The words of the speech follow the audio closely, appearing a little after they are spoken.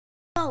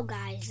So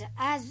guys,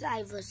 as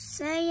I was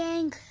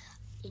saying,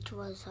 it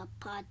was a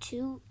part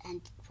 2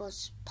 and it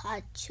was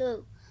part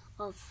 2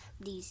 of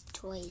these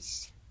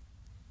toys.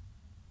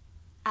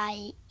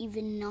 I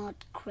even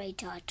not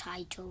create a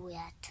title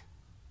yet.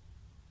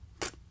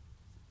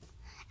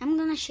 I'm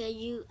gonna show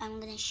you,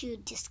 I'm gonna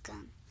shoot this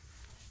gun.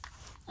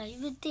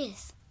 With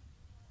this,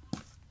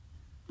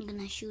 I'm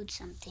gonna shoot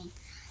something.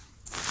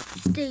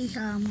 Stay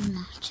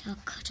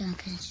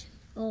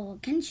Oh, I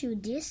can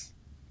shoot this.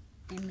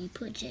 Let me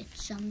put it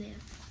somewhere.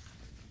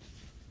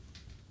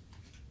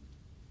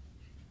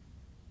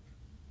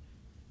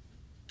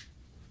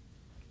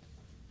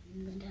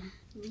 I'm gonna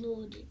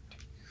load it.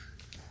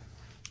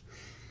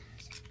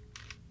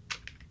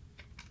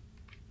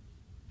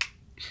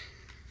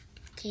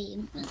 Okay,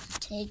 I'm gonna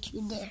take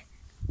you there.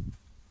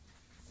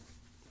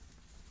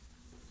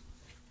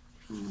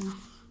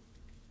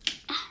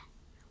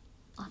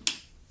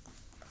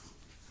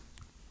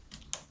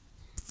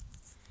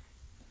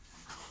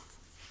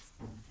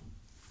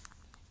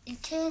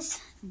 It is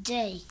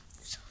day,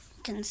 so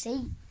you can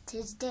say it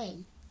is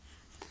day.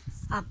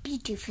 A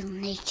beautiful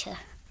nature.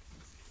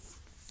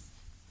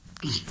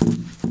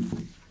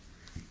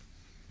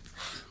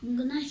 I'm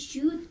gonna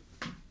shoot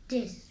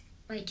this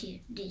right here.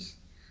 This.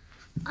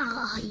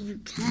 You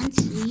can't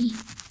see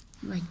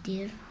right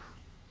there.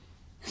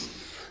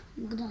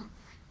 I'm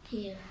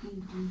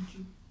going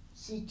to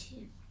sit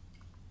here.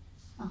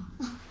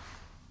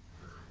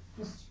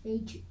 Just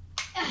wait.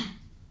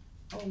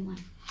 Oh my.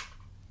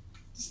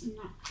 It's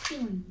not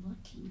even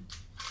working.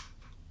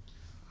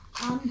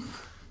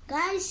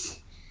 Guys,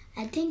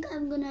 I think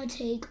I'm gonna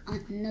take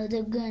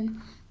another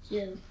gun.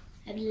 So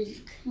I will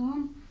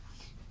come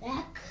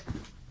back.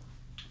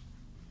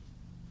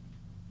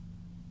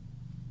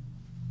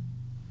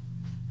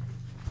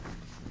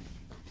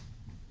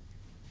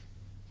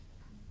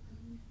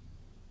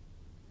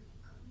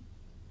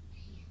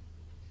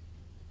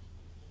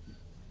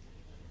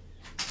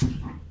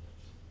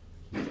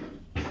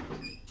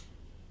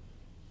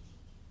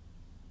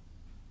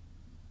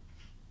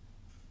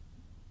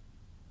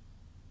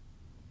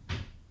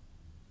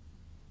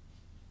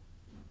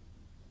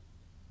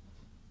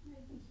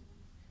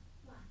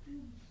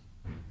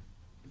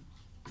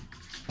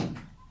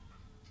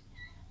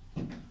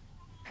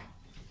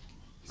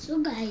 So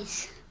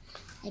guys,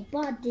 I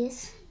bought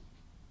this.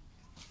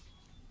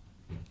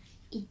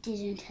 It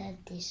didn't have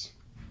this.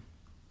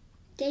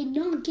 They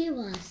don't give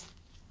us.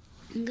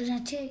 I'm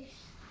gonna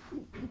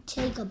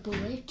take a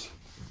bullet.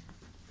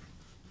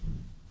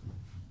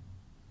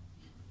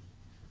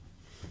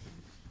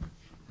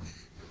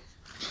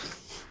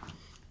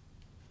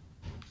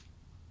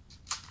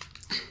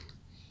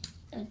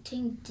 I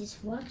think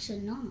this works or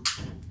not.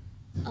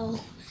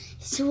 Oh,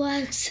 it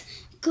works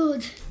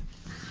good.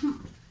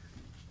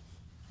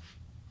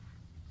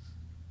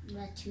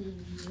 Let me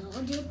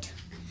reload it.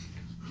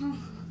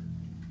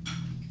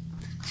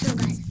 So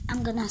guys,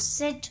 I'm gonna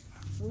sit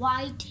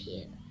right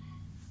here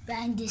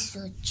behind this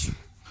switch.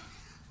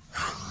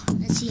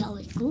 Let's see how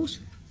it goes.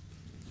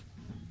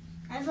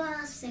 I have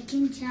a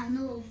second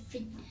channel.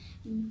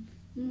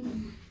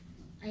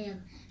 I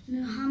have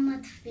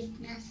Muhammad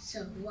Fitness,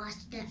 so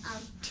watch that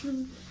out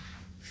too.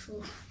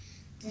 So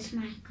this is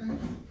my gun.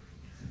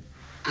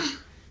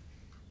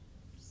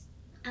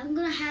 I'm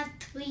gonna have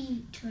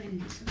 3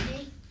 turns,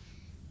 okay?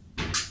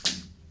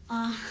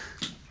 I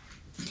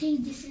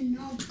think this is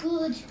not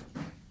good.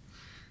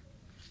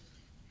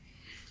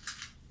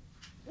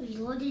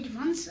 Reload it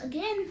once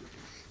again.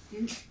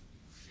 And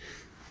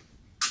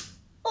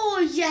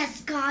oh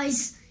yes,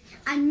 guys,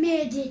 I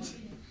made it.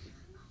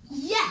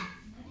 Yeah.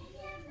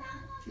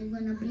 I'm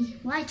gonna be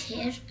right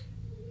here.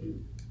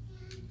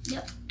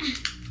 Yep.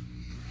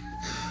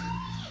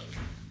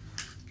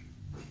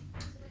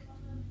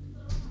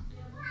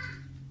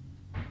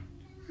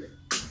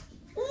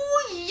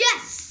 Oh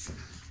yes!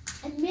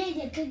 I made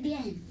it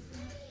again.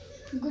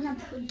 I'm gonna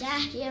put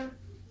that here.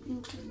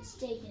 You can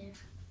stay here.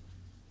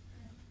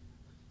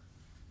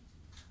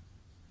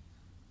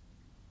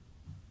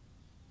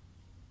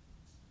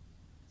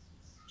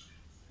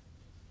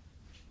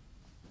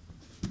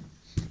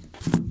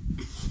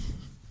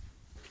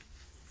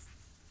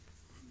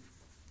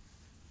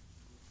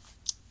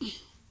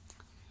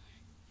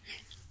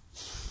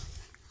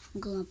 I'm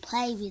gonna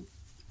play with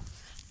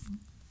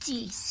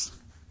this.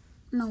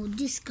 No,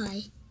 this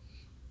guy.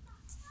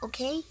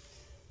 Okay?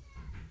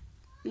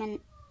 Man,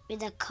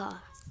 with a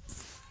car.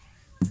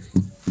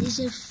 This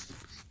is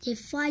a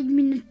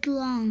 5-minute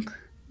long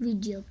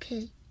video,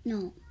 okay?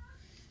 No,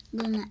 I'm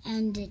gonna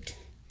end it.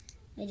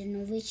 I don't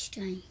know which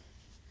time,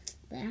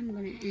 but I'm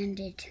gonna end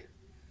it.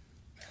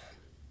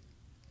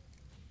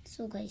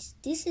 So guys,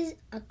 this is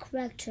a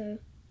character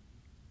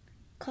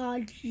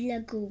called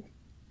Lego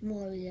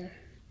Warrior.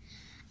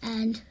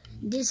 And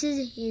this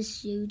is his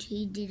suit.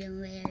 He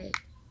didn't wear it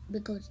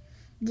because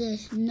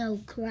there's no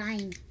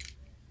crime.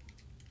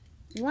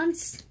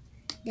 Once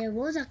there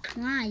was a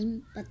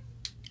crime, but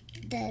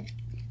that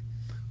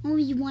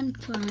only one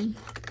crime.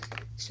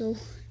 So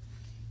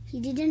he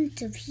didn't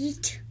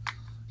defeat.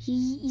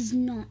 He is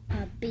not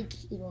a big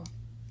hero.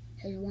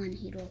 has one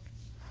hero.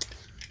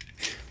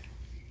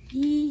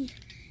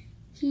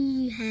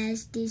 He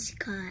has this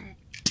car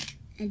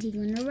and he's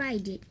gonna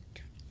ride it.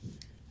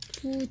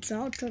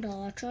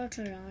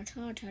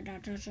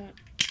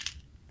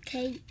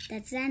 Okay,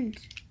 that's the end.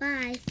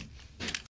 Bye.